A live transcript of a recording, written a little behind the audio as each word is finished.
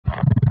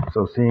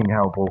So seeing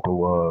how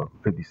vocal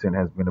 50 Cent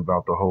has been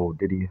about the whole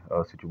Diddy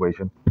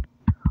situation,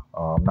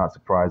 I'm not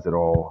surprised at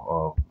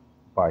all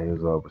by his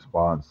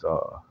response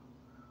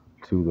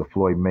to the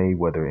Floyd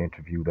Mayweather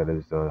interview that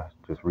has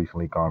just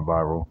recently gone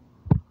viral,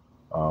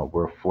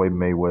 where Floyd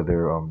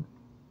Mayweather,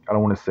 I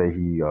don't want to say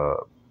he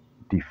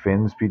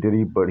defends P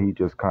Diddy, but he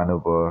just kind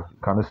of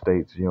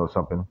states,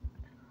 something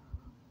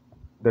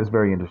that's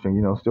very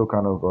interesting. Still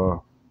kind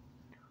of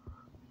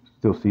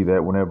still see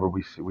that whenever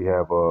we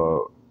have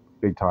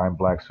big time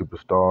black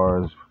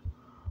superstars,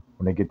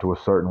 when they get to a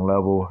certain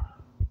level,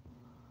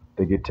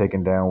 they get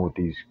taken down with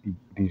these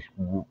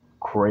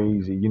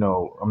crazy,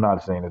 I'm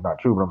not saying it's not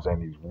true, but I'm saying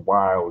these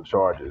wild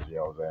charges,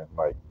 what I'm saying?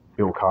 Like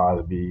Bill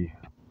Cosby,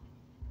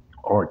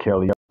 R.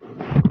 Kelly.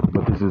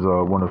 But this is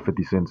one of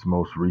 50 Cent's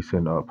most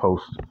recent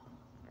posts.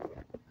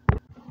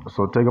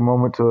 So take a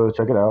moment to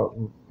check it out.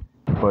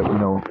 But,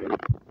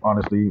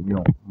 honestly,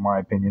 my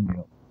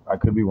opinion, I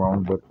could be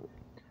wrong, but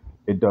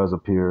it does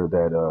appear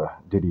that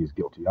Diddy is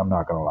guilty. I'm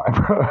not gonna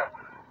lie.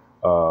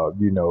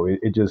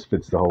 It just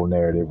fits the whole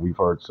narrative. We've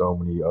heard so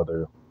many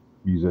other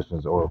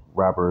musicians or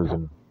rappers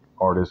and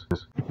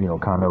artists,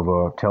 kind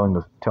of telling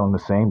the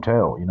same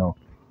tale.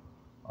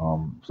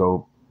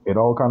 So it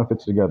all kind of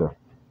fits together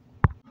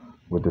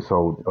with this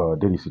whole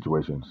Diddy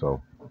situation.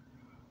 So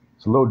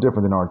it's a little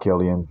different than R.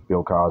 Kelly and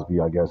Bill Cosby,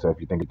 I guess, if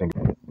you think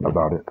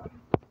about it.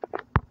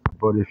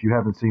 But if you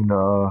haven't seen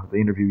the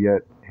interview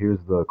yet, here's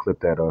the clip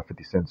that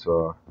 50 Cent's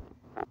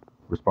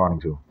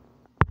responding to.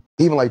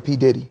 Even like P.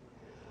 Diddy.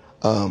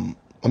 I'm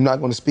not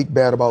going to speak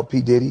bad about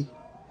P. Diddy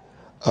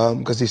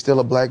because he's still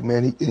a black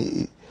man.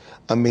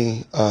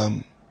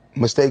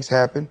 Mistakes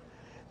happen,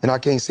 and I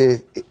can't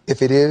say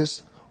if it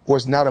is or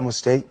it's not a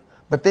mistake,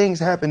 but things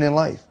happen in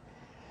life.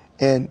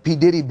 And P.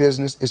 Diddy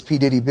business is P.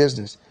 Diddy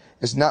business.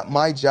 It's not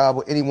my job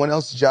or anyone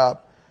else's job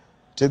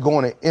to go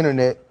on the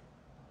internet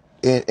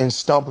and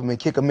stomp him and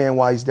kick a man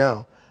while he's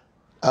down.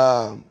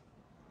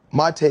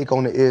 My take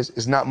on it is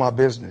it's not my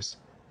business.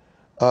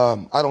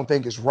 I don't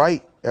think it's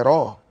right at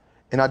all,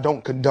 and I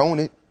don't condone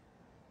it.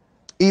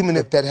 Even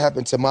if that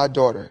happened to my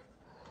daughter,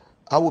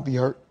 I would be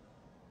hurt.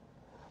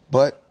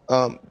 But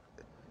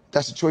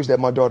that's a choice that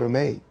my daughter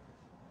made.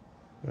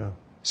 Yeah.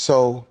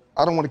 So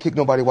I don't want to kick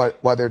nobody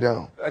while they're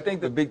down. I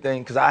think the big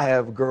thing, because I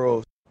have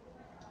girls.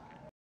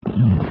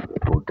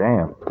 Well,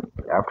 damn.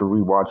 After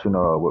rewatching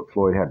what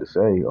Floyd had to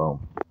say,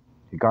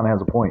 he kind of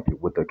has a point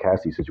with the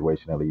Cassie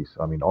situation, at least.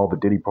 I mean, all the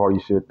Diddy party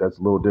shit, that's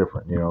a little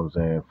different. You know what I'm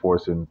saying?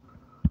 Forcing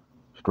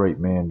straight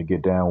men to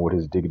get down with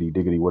his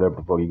diggity, whatever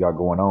the fuck he got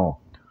going on.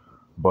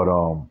 But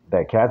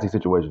that Cassie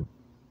situation,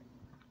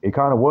 it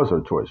kind of was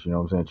her choice. You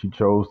know what I'm saying? She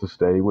chose to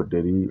stay with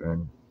Diddy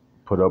and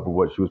put up with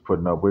what she was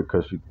putting up with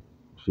because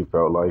she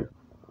felt like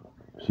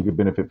she could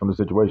benefit from the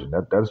situation.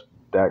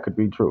 That could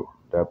be true.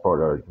 That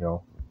part,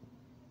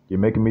 you're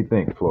making me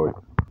think, Floyd.